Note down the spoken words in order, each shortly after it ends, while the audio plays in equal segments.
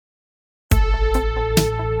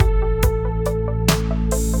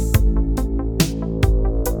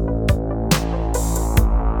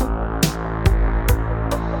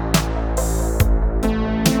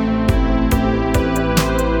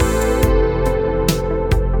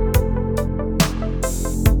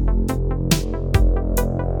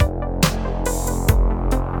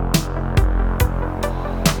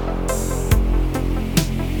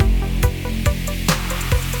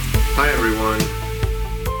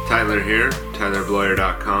Tyler here,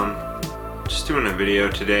 tylerbloyer.com. Just doing a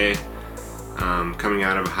video today, coming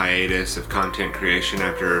out of a hiatus of content creation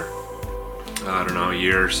after, a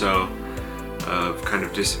year or so of kind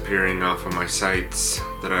of disappearing off of my sites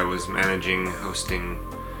that I was managing, hosting,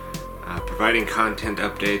 providing content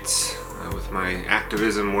updates with my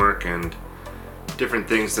activism work and different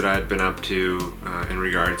things that I had been up to in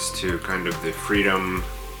regards to kind of the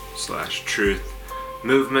freedom/truth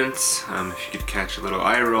movements. If you could catch a little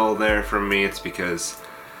eye roll there from me, it's because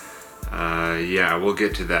we'll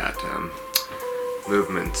get to that.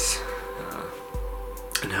 Movements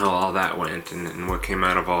and how all that went and what came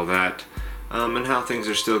out of all that, and how things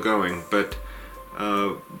are still going. But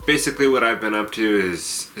basically what I've been up to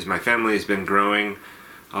is my family has been growing.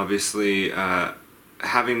 Obviously,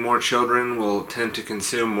 having more children will tend to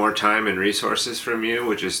consume more time and resources from you,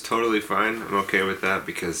 which is totally fine. I'm okay with that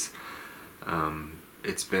because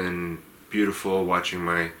it's been beautiful watching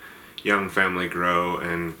my young family grow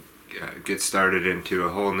and get started into a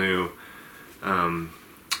whole new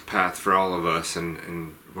path for all of us,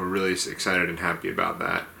 and we're really excited and happy about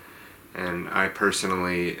that. And I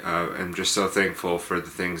personally am just so thankful for the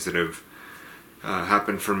things that have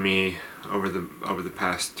happened for me over the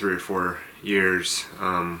past 3 or 4 years,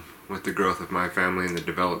 with the growth of my family and the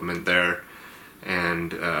development there,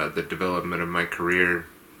 and the development of my career,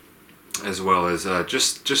 as well as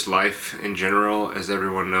just life in general. As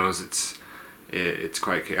everyone knows, it's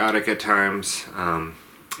quite chaotic at times.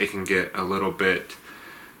 It can get a little bit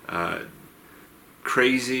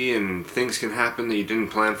crazy, and things can happen that you didn't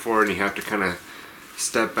plan for, and you have to kind of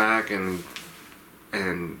step back and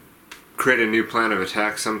create a new plan of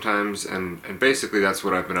attack sometimes. And basically that's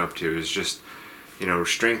what I've been up to, is just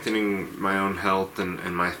strengthening my own health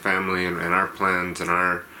and my family and our plans and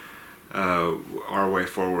our way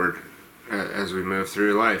forward as we move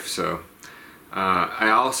through life. So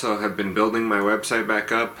I also have been building my website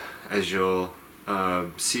back up. As you'll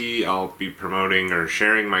see, I'll be promoting or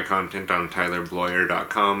sharing my content on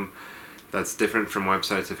tylerbloyer.com. That's different from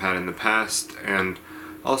websites I've had in the past. And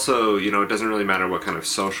also, it doesn't really matter what kind of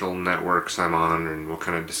social networks I'm on, and we'll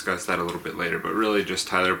kind of discuss that a little bit later, but really just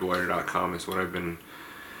tylerbloyer.com is what I've been,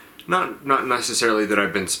 not necessarily that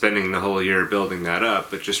I've been spending the whole year building that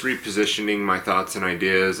up, but just repositioning my thoughts and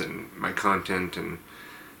ideas and my content, and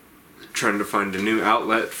trying to find a new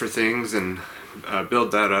outlet for things and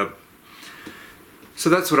build that up.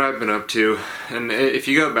 So that's what I've been up to. And if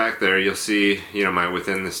you go back there, you'll see, my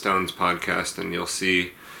Within the Stones podcast, and you'll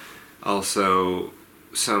see also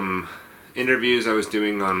some interviews I was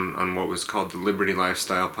doing on what was called the Liberty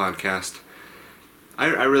Lifestyle podcast.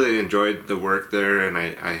 I really enjoyed the work there, and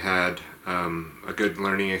I had a good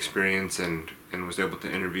learning experience and was able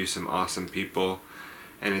to interview some awesome people.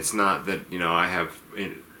 And it's not that, I have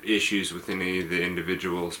issues with any of the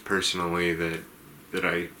individuals personally that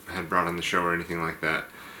I had brought on the show or anything like that.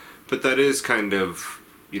 But that is kind of,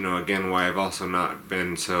 again, why I've also not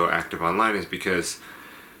been so active online, is because,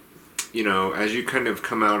 as you kind of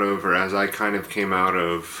come out of, or as I kind of came out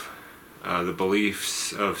of the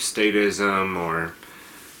beliefs of statism, or,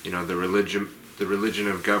 the religion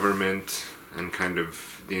of government, and kind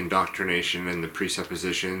of the indoctrination and the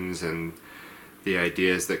presuppositions and the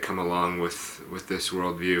ideas that come along with this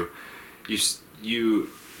worldview, you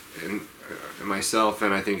and myself,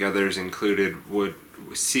 and I think others included, would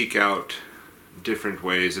seek out different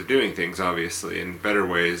ways of doing things, obviously, and better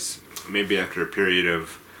ways, maybe after a period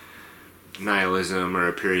of nihilism or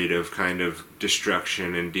a period of kind of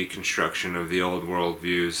destruction and deconstruction of the old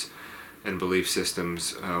worldviews and belief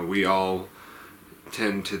systems. We all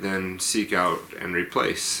tend to then seek out and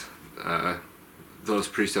replace those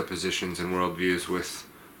presuppositions and worldviews with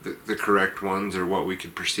the correct ones, or what we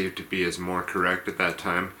could perceive to be as more correct at that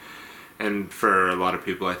time. And for a lot of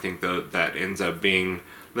people, I think that ends up being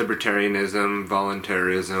libertarianism,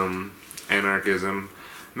 voluntarism, anarchism.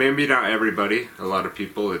 Maybe not everybody. A lot of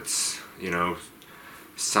people, it's,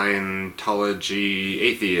 Scientology,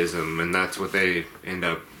 atheism, and that's what they end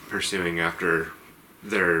up pursuing after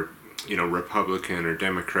their, Republican or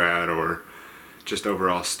Democrat or just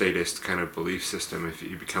overall statist kind of belief system. If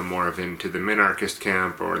you become more into the minarchist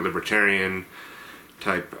camp or libertarian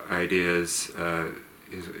type ideas,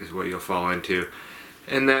 is what you'll fall into.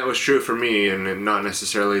 And that was true for me, and not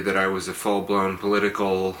necessarily that I was a full-blown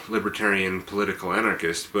libertarian political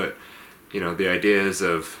anarchist, but the ideas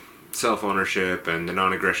of self-ownership and the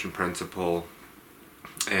non-aggression principle,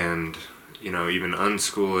 and even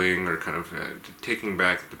unschooling, or kind of taking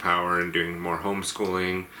back the power and doing more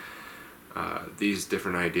homeschooling, these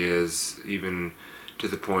different ideas, even to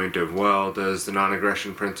the point of, well, does the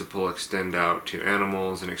non-aggression principle extend out to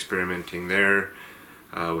animals and experimenting there?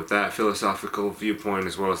 with that philosophical viewpoint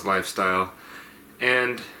as well as lifestyle.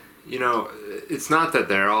 And, it's not that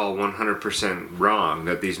they're all 100% wrong,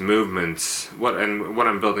 that these movements, what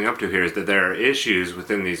I'm building up to here is that there are issues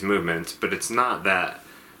within these movements, but it's not that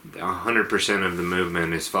 100% of the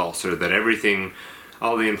movement is false, or that everything,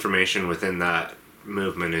 all the information within that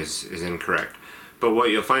movement is incorrect. But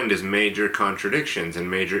what you'll find is major contradictions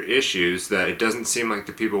and major issues that it doesn't seem like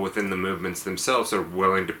the people within the movements themselves are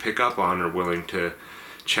willing to pick up on, or willing to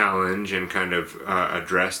challenge and kind of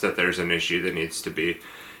address that there's an issue that needs to be.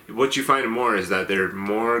 What you find more is that there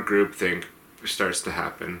more groupthink starts to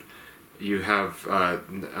happen. You have a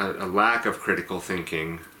lack of critical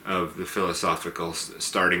thinking of the philosophical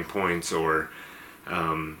starting points, or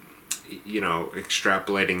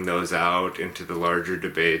extrapolating those out into the larger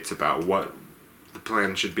debates about what the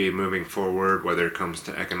plan should be moving forward, whether it comes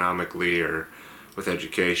to economically or with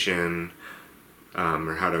education,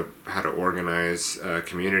 or how to organize a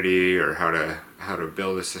community, or how to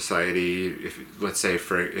build a society.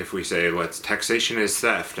 If we say taxation is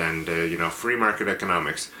theft, and free market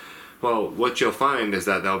economics. Well, what you'll find is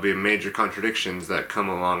that there'll be major contradictions that come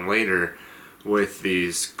along later with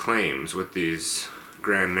these claims, with these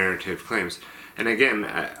grand narrative claims. And again,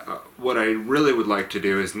 what I really would like to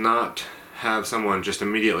do is not have someone just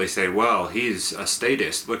immediately say, well, he's a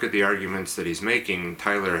statist, look at the arguments that he's making,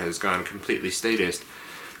 Tyler has gone completely statist.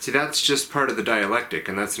 See, that's just part of the dialectic,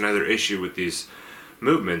 and that's another issue with these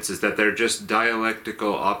movements, is that they're just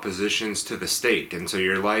dialectical oppositions to the state, and so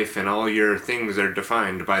your life and all your things are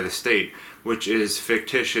defined by the state, which is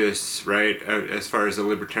fictitious, right? As far as the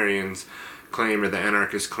libertarians claim, or the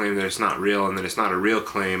anarchists claim, that it's not real, and that it's not a real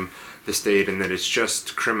claim, the state, and that it's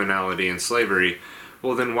just criminality and slavery.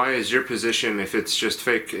 Well, then why is your position, if it's just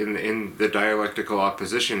fake, in the dialectical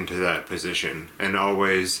opposition to that position, and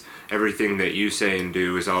always everything that you say and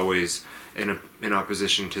do is always in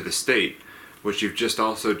opposition to the state, which you've just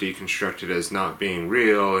also deconstructed as not being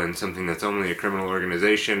real and something that's only a criminal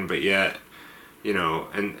organization, but yet,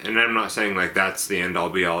 and I'm not saying like that's the end all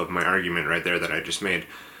be all of my argument right there that I just made.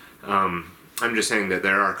 I'm just saying that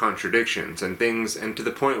there are contradictions and things, and to the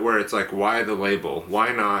point where it's like, why the label?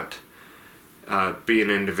 Why not be an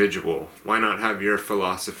individual? Why not have your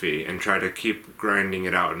philosophy and try to keep grinding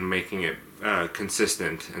it out and making it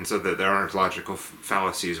consistent, and so that there aren't logical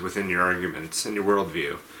fallacies within your arguments and your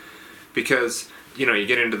worldview? Because, you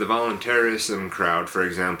get into the voluntarism crowd, for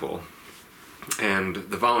example, and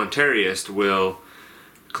the voluntarist will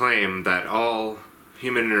claim that all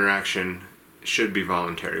human interaction should be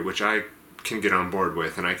voluntary, which I can get on board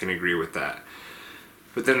with, and I can agree with that.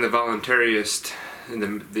 But then the voluntarist,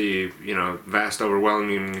 the vast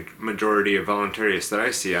overwhelming majority of voluntarists that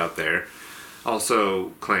I see out there also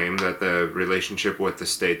claim that the relationship with the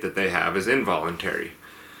state that they have is involuntary.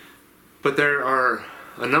 But there are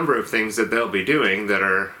a number of things that they'll be doing that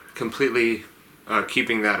are completely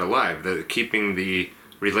keeping that alive, keeping the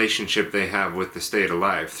relationship they have with the state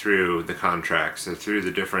alive through the contracts, or through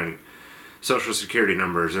the different social security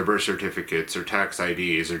numbers, or birth certificates, or tax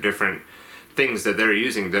IDs, or different things that they're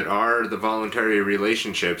using that are the voluntary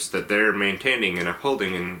relationships that they're maintaining and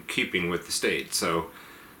upholding and keeping with the state. So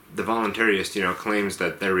the voluntarist, claims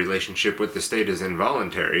that their relationship with the state is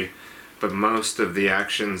involuntary, but most of the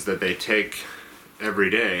actions that they take every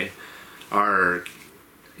day are,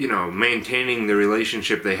 maintaining the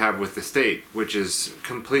relationship they have with the state, which is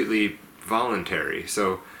completely voluntary.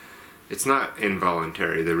 So it's not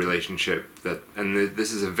involuntary, the relationship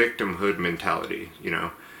this is a victimhood mentality.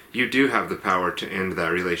 You do have the power to end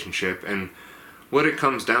that relationship, and what it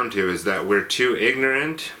comes down to is that we're too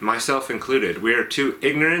ignorant, myself included. We are too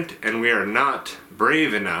ignorant, and we are not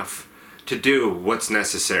brave enough to do what's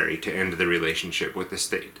necessary to end the relationship with the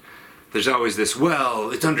state. There's always this,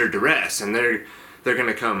 well, it's under duress, and they're going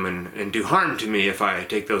to come and do harm to me if I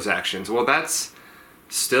take those actions. Well, that's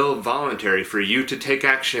still voluntary for you to take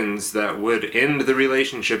actions that would end the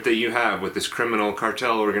relationship that you have with this criminal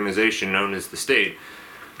cartel organization known as the state.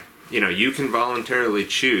 You can voluntarily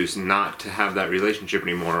choose not to have that relationship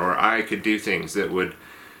anymore, or I could do things that would,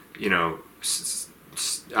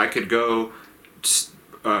 I could go,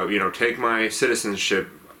 take my citizenship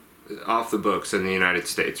off the books in the United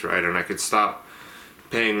States, right? And I could stop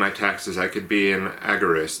paying my taxes. I could be an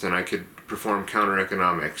agorist, and I could perform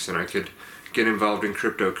counter-economics, and I could get involved in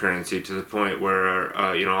cryptocurrency to the point where,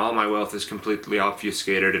 all my wealth is completely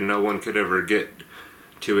obfuscated and no one could ever get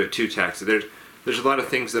to it to tax it. There's a lot of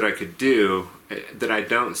things that I could do that I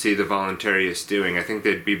don't see the voluntarists doing. I think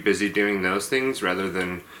they'd be busy doing those things rather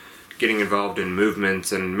than getting involved in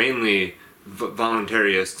movements, and mainly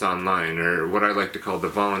voluntarists online, or what I like to call the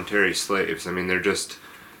voluntary slaves. I mean, they're just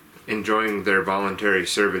enjoying their voluntary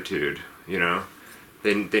servitude. You know,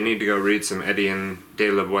 they need to go read some Etienne de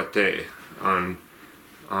la Boétie on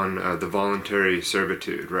the voluntary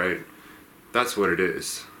servitude, right? That's what it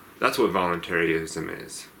is. That's what voluntarism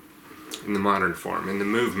is, in the modern form, in the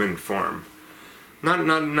movement form. Not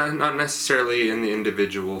necessarily in the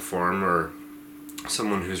individual form or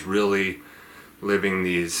someone who's really living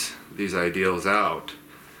these ideals out.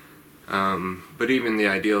 But even the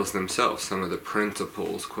ideals themselves, some of the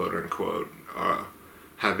principles, quote unquote,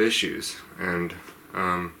 have issues. And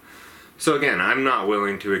so again, I'm not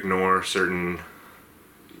willing to ignore certain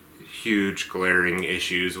huge glaring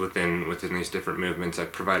issues within these different movements.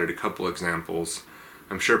 I've provided a couple examples.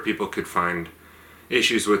 I'm sure people could find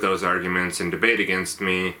issues with those arguments and debate against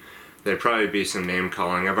me. There'd probably be some name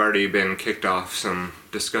calling. I've already been kicked off some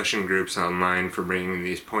discussion groups online for bringing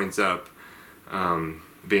these points up,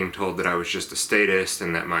 being told that I was just a statist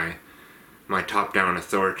and that my top-down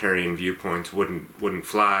authoritarian viewpoints wouldn't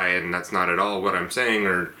fly, and that's not at all what I'm saying.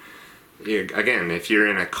 Or again, if you're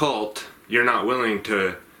in a cult, you're not willing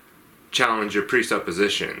to challenge your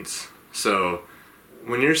presuppositions. So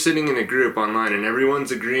when you're sitting in a group online and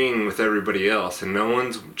everyone's agreeing with everybody else and no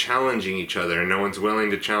one's challenging each other and no one's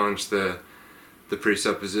willing to challenge the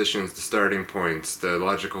presuppositions, the starting points, the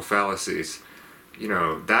logical fallacies, you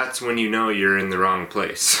know, that's when you know you're in the wrong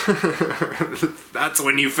place. That's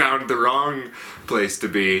when you found the wrong place to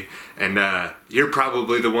be, and you're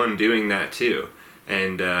probably the one doing that too.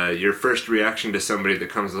 And your first reaction to somebody that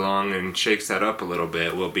comes along and shakes that up a little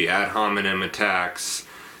bit will be ad hominem attacks,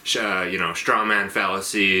 straw man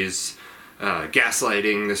fallacies,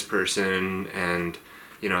 gaslighting this person, and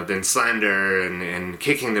then slander and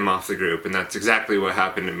kicking them off the group. And that's exactly what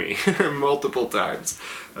happened to me multiple times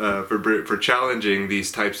for challenging these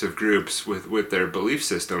types of groups with their belief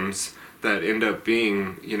systems that end up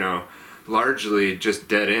being, largely just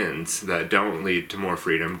dead ends that don't lead to more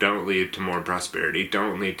freedom, don't lead to more prosperity,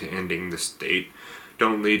 don't lead to ending the state,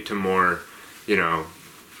 don't lead to more,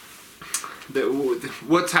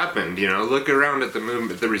 what's happened. Look around at the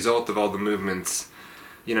movement, the result of all the movements.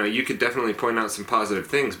 You could definitely point out some positive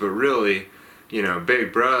things, but really,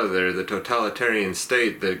 Big Brother, the totalitarian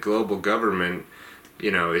state, the global government,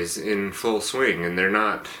 is in full swing, and they're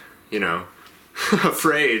not,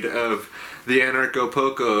 afraid of the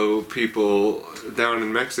anarcho-poco people down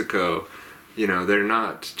in Mexico. They're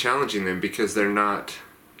not challenging them because they're not,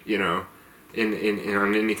 in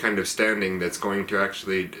on any kind of standing that's going to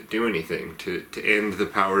actually do anything to end the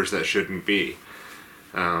powers that shouldn't be.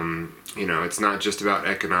 It's not just about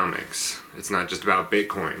economics. It's not just about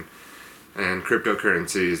Bitcoin and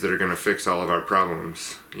cryptocurrencies that are going to fix all of our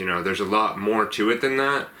problems. There's a lot more to it than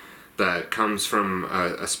that comes from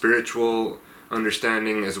a spiritual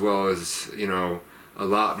understanding, as well as, a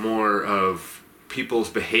lot more of people's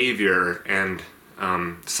behavior and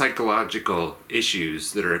psychological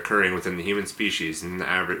issues that are occurring within the human species and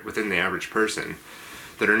within the average person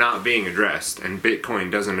that are not being addressed. And Bitcoin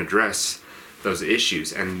doesn't address those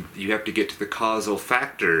issues, and you have to get to the causal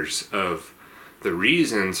factors of the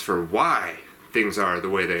reasons for why things are the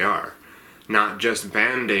way they are, not just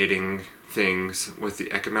band-aiding things with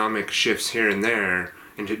the economic shifts here and there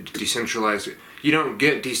into decentralized. You don't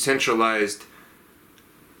get decentralized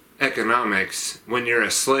economics when you're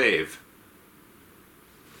a slave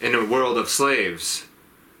in a world of slaves,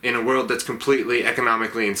 in a world that's completely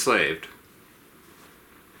economically enslaved.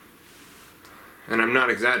 And I'm not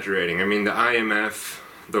exaggerating. I mean, the IMF,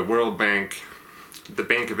 the World Bank, the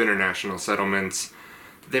Bank of International Settlements,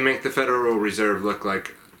 they make the Federal Reserve look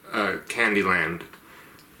like a Candyland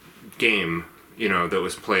game, that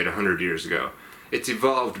was played 100 years ago. It's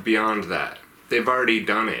evolved beyond that. They've already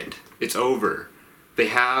done it. It's over. They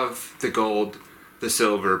have the gold, the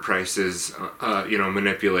silver prices,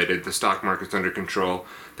 manipulated. The stock market's under control.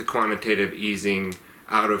 The quantitative easing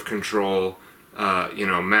out of control,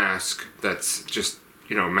 mask that's just,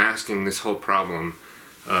 masking this whole problem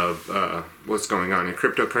of what's going on. And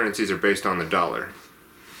cryptocurrencies are based on the dollar.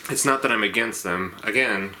 It's not that I'm against them.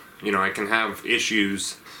 Again, I can have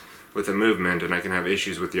issues with a movement, and I can have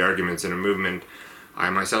issues with the arguments in a movement. I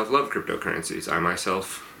myself love cryptocurrencies. I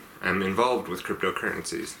myself am involved with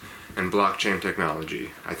cryptocurrencies and blockchain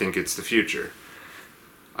technology. I think it's the future.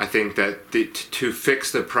 I think that to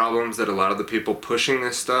fix the problems that a lot of the people pushing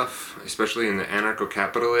this stuff, especially in the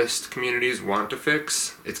anarcho-capitalist communities, want to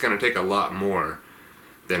fix, it's going to take a lot more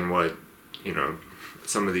than what,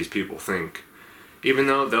 some of these people think. Even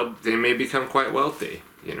though they may become quite wealthy,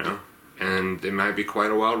 and it might be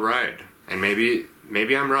quite a wild ride. And maybe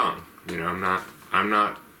I'm wrong. I'm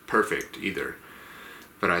not perfect either.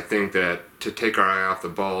 But I think that to take our eye off the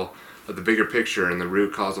ball the bigger picture and the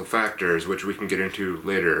root causal factors, which we can get into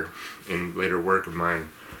later in later work of mine,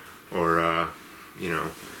 or you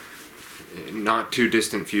know, not too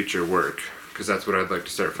distant future work, because that's what I'd like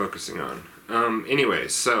to start focusing on.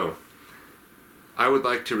 Anyways, so I would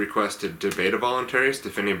like to request a debate of voluntarist.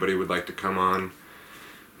 If anybody would like to come on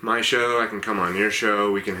my show, I can come on your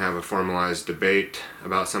show. We can have a formalized debate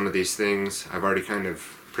about some of these things. I've already kind of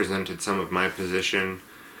presented some of my position,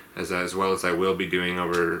 as well as I will be doing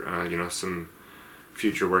over you know, some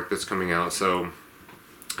future work that's coming out. So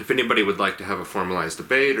if anybody would like to have a formalized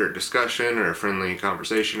debate or discussion or a friendly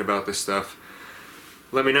conversation about this stuff,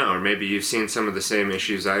 let me know. Or maybe you've seen some of the same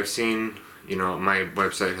issues I've seen. You know, my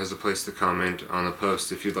website has a place to comment on the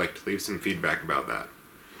post if you'd like to leave some feedback about that.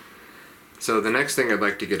 So the next thing I'd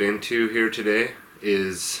like to get into here today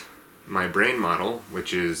is my brain model,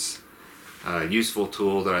 which is a useful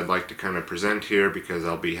tool that I'd like to kind of present here, because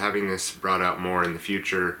I'll be having this brought out more in the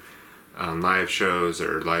future, live shows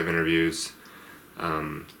or live interviews,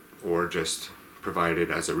 or just provided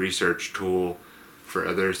as a research tool for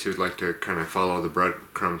others who'd like to kind of follow the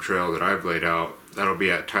breadcrumb trail that I've laid out. That'll be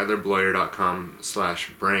at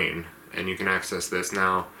tylerbloyer.com/brain, and you can access this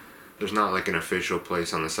now. There's not like an official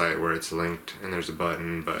place on the site where it's linked and there's a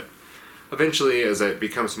button, but eventually, as it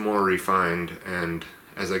becomes more refined and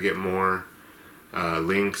as I get more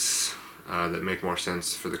links that make more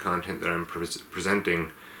sense for the content that I'm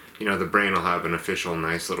presenting, you know, the brain will have an official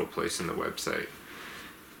nice little place in the website.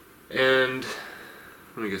 And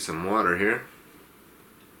let me get some water here.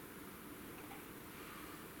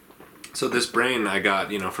 So this brain I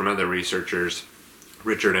got, you know, from other researchers,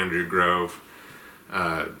 Richard Andrew Grove,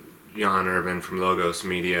 Jan Irvin from Logos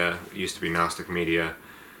Media, used to be Gnostic Media.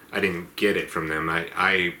 I didn't get it from them.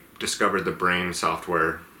 I discovered the brain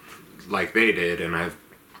software like they did, and I've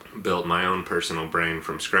built my own personal brain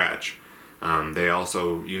from scratch. They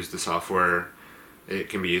also use the software. It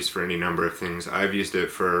can be used for any number of things. I've used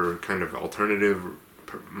it for kind of alternative,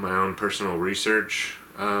 my own personal research,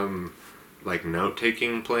 like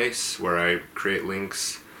note-taking place, where I create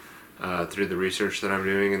links through the research that I'm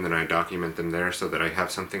doing, and then I document them there so that I have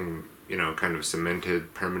something, you know, kind of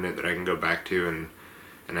cemented, permanent, that I can go back to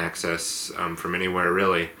and access from anywhere,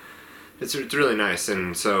 really. It's really nice.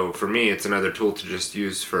 And so for me, it's another tool to just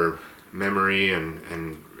use for memory and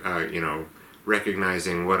you know,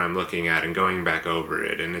 recognizing what I'm looking at and going back over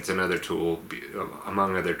it. And it's another tool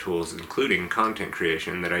among other tools, including content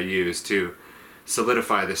creation, that I use to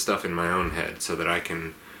solidify this stuff in my own head so that I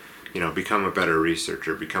can, you know, become a better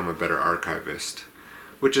researcher, become a better archivist.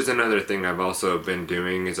 Which is another thing I've also been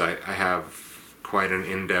doing, is I have quite an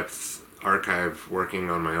in-depth archive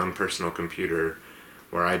working on my own personal computer,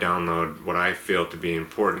 where I download what I feel to be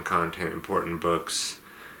important content, important books,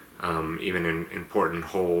 even in important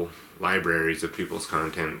whole libraries of people's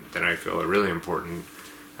content that I feel are really important,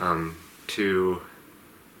 to,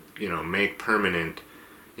 you know, make permanent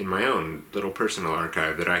in my own little personal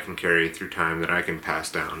archive that I can carry through time, that I can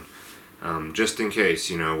pass down. Just in case,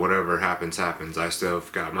 you know, whatever happens, I still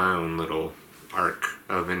have got my own little arc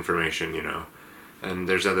of information, you know. And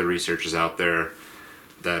there's other researchers out there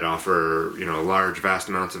that offer, you know, large, vast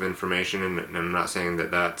amounts of information, and I'm not saying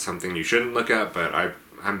that that's something you shouldn't look at, but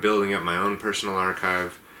I'm building up my own personal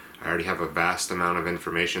archive. I already have a vast amount of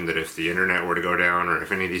information that if the internet were to go down, or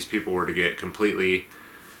if any of these people were to get completely,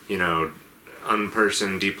 you know,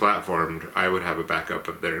 unpersoned, deplatformed, I would have a backup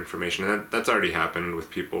of their information. And that's already happened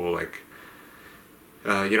with people like,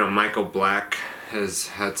 you know, Michael Black has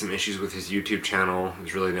had some issues with his YouTube channel. It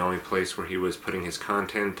was really the only place where he was putting his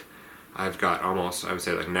content. I've got almost, I would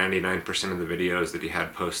say, like 99% of the videos that he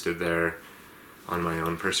had posted there on my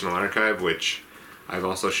own personal archive, which I've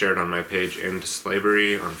also shared on my page, End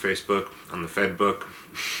Slavery, on Facebook, on the Fedbook.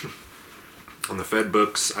 On the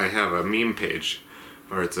Fedbooks, I have a meme page,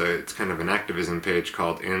 or it's kind of an activism page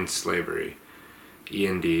called End Slavery,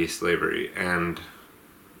 END Slavery, and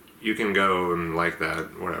you can go and like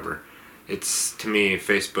that, whatever. It's, to me,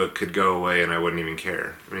 Facebook could go away and I wouldn't even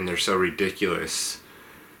care. I mean, they're so ridiculous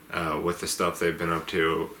with the stuff they've been up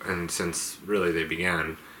to, and since really they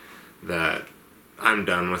began, that I'm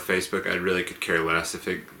done with Facebook. I really could care less if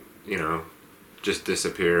it, you know, just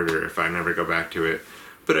disappeared, or if I never go back to it.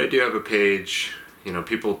 But I do have a page, you know,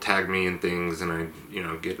 people tag me in things, and I, you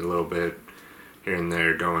know, get a little bit here and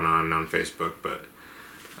there going on Facebook. But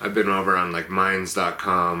I've been over on like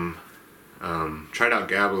Minds.com, tried out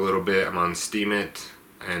Gab a little bit. I'm on Steemit,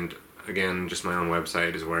 and again, just my own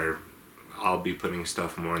website is where I'll be putting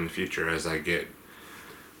stuff more in the future as I get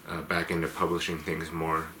back into publishing things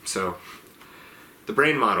more. So the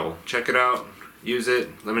brain model, check it out, use it,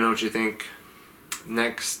 let me know what you think.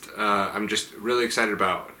 Next, I'm just really excited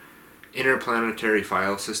about interplanetary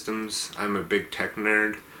file systems. I'm a big tech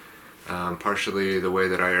nerd. Partially the way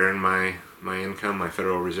that I earn my income, my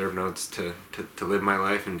Federal Reserve notes to live my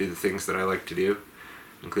life and do the things that I like to do,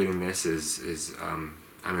 including this, is I'm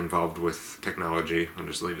involved with technology. I'll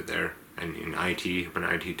just leave it there. And in IT, I'm an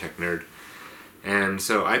IT tech nerd. And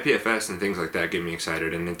so IPFS and things like that get me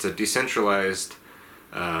excited. And it's a decentralized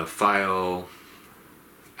file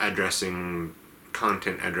addressing,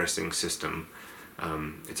 content addressing system.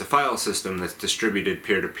 It's a file system that's distributed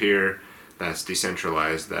peer-to-peer, that's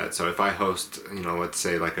decentralized. So if I host, let's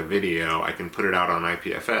say like a video, I can put it out on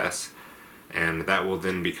IPFS, and that will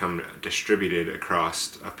then become distributed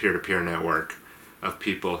across a peer-to-peer network of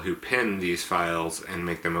people who pin these files and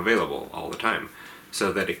make them available all the time,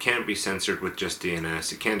 so that it can't be censored with just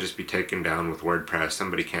DNS. It can't just be taken down with WordPress.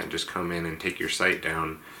 Somebody can't just come in and take your site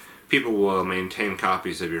down. People will maintain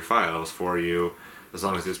copies of your files for you. As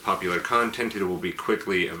long as it's popular content, it will be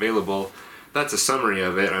quickly available. That's a summary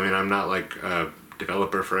of it. I mean, I'm not like a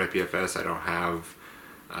developer for IPFS. I don't have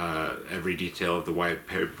every detail of the white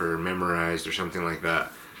paper memorized or something like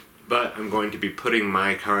that. But I'm going to be putting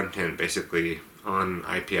my content basically on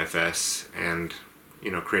IPFS and,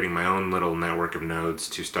 creating my own little network of nodes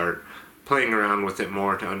to start playing around with it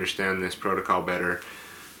more to understand this protocol better,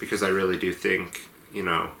 because I really do think,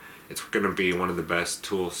 it's going to be one of the best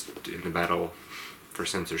tools in the battle for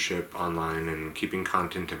censorship online and keeping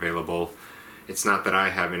content available. It's not that I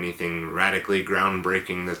have anything radically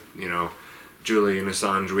groundbreaking that, Julian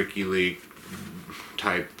Assange WikiLeaks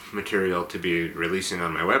type material to be releasing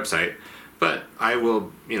on my website, but I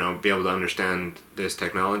will, be able to understand this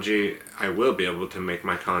technology. I will be able to make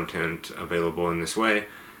my content available in this way,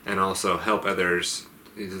 and also help others.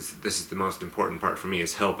 This is the most important part for me,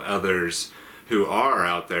 is help others who are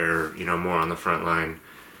out there, more on the front line,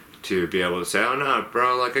 to be able to say, oh no,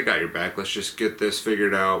 bro, like I got your back, let's just get this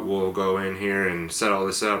figured out, we'll go in here and set all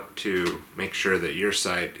this up to make sure that your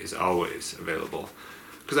site is always available.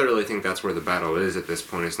 Because I really think that's where the battle is at this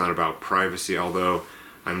point. It's not about privacy, although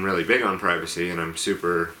I'm really big on privacy and I'm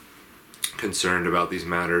super concerned about these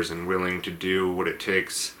matters and willing to do what it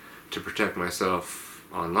takes to protect myself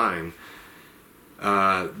online.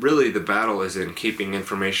 Really the battle is in keeping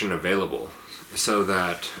information available so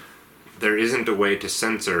that there isn't a way to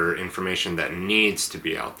censor information that needs to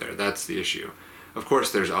be out there. That's the issue. Of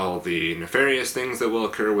course, there's all the nefarious things that will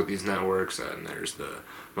occur with these networks, and there's the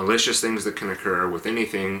malicious things that can occur with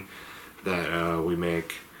anything that we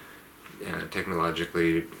make.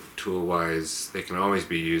 Technologically, tool-wise, they can always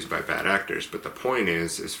be used by bad actors. But the point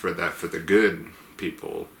is for the good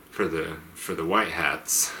people, for the white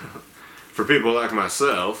hats, for people like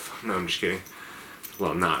myself. No, I'm just kidding.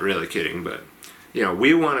 Well, not really kidding, but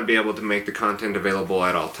we want to be able to make the content available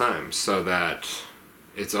at all times so that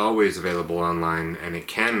it's always available online and it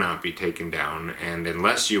cannot be taken down. And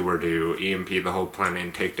unless you were to EMP the whole planet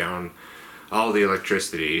and take down all the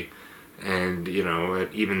electricity, and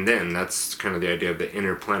even then, that's kind of the idea of the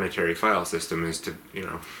interplanetary file system, is to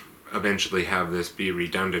eventually have this be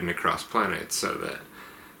redundant across planets, so that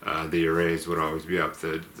the arrays would always be up,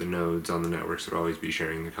 the nodes on the networks would always be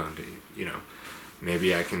sharing the content.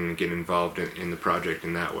 Maybe I can get involved in the project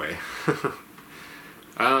in that way.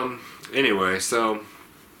 Anyway, so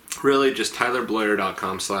really just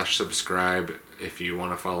tylerbloyer.com/subscribe if you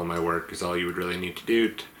want to follow my work is all you would really need to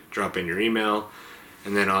do. Drop in your email,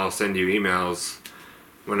 and then I'll send you emails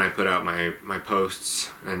when I put out my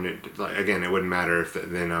posts. And again, it wouldn't matter if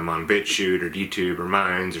then I'm on BitChute or DTube or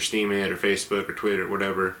Minds or Steemit or Facebook or Twitter,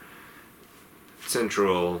 whatever.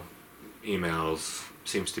 Central emails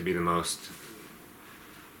seems to be the most,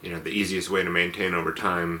 the easiest way to maintain over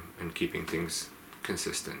time and keeping things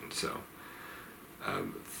consistent. So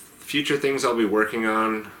future things I'll be working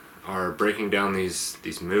on are breaking down these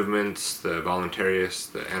movements, the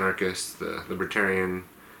voluntarists, the anarchists, the libertarian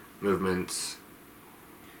movements,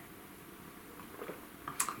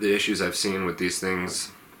 the issues I've seen with these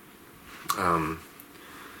things,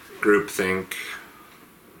 groupthink,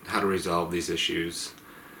 how to resolve these issues.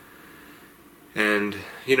 And,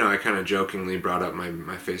 I kind of jokingly brought up my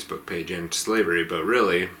Facebook page and slavery, but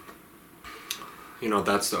really,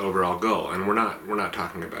 that's the overall goal. And we're not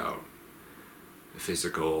talking about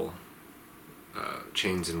physical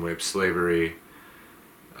chains and whips slavery.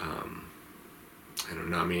 And I'm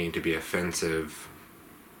not meaning to be offensive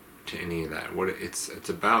to any of that. It's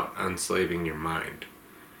about unslaving your mind.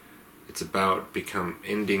 It's about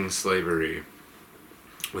ending slavery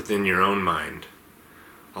within your own mind.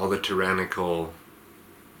 All the tyrannical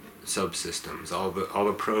subsystems, all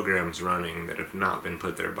the programs running that have not been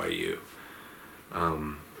put there by you,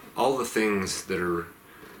 all the things that are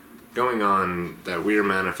going on that we're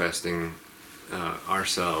manifesting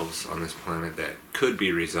ourselves on this planet that could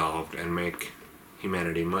be resolved and make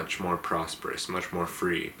humanity much more prosperous, much more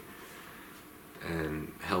free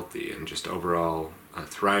and healthy, and just overall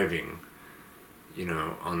thriving,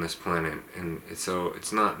 on this planet. And so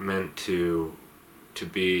it's not meant to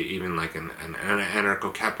be even like an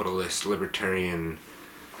anarcho-capitalist libertarian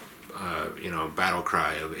battle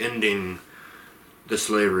cry of ending the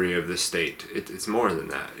slavery of the state. It's more than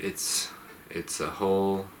that. It's a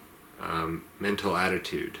whole mental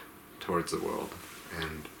attitude towards the world,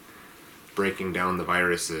 and breaking down the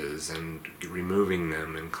viruses and removing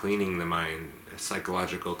them and cleaning the mind,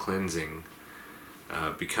 psychological cleansing,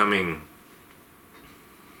 becoming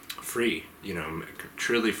free,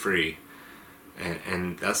 truly free.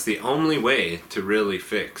 And that's the only way to really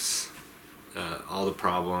fix all the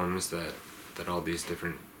problems that all these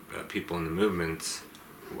different people in the movements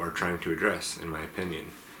are trying to address, in my opinion.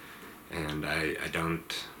 And I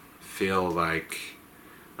don't feel like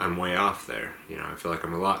I'm way off there. I feel like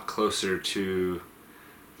I'm a lot closer to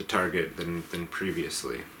the target than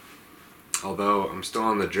previously. Although I'm still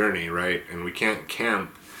on the journey, right? And we can't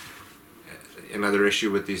camp. Another issue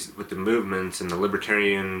with the movements and the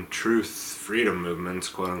libertarian truth freedom movements,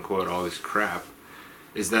 quote unquote, all this crap,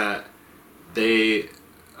 is that they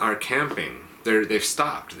are camping. They've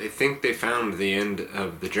stopped. They think they found the end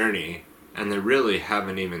of the journey, and they really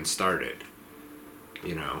haven't even started.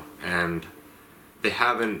 And they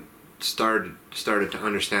haven't started to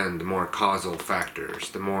understand the more causal factors,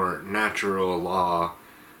 the more natural law,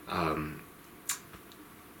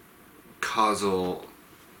 causal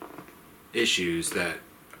issues that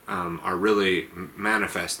are really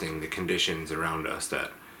manifesting the conditions around us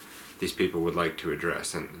that these people would like to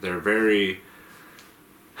address. And they're very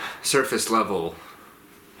surface level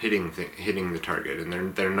hitting the target,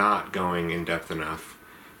 and they're not going in depth enough.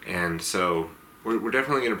 And so we're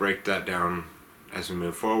definitely going to break that down as we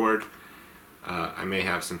move forward. I may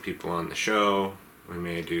have some people on the show. We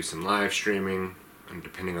may do some live streaming, and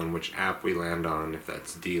depending on which app we land on, if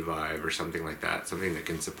that's DLive or something like that, something that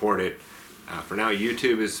can support it. For now,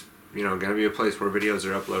 YouTube is going to be a place where videos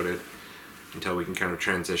are uploaded until we can kind of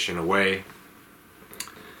transition away.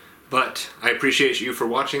 But I appreciate you for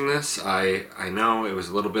watching this. I know it was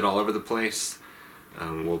a little bit all over the place.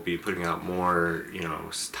 We'll be putting out more,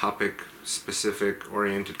 topic specific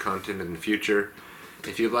oriented content in the future.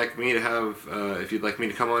 If you'd like me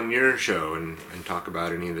to come on your show and talk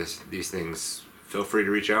about any of these things, feel free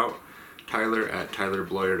to reach out. Tyler at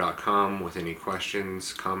tylerbloyer.com with any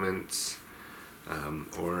questions, comments,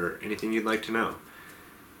 or anything you'd like to know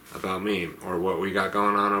about me or what we got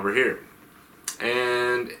going on over here.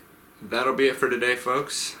 And that'll be it for today,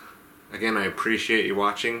 folks. Again, I appreciate you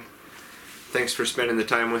watching. Thanks for spending the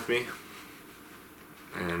time with me,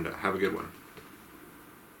 and have a good one.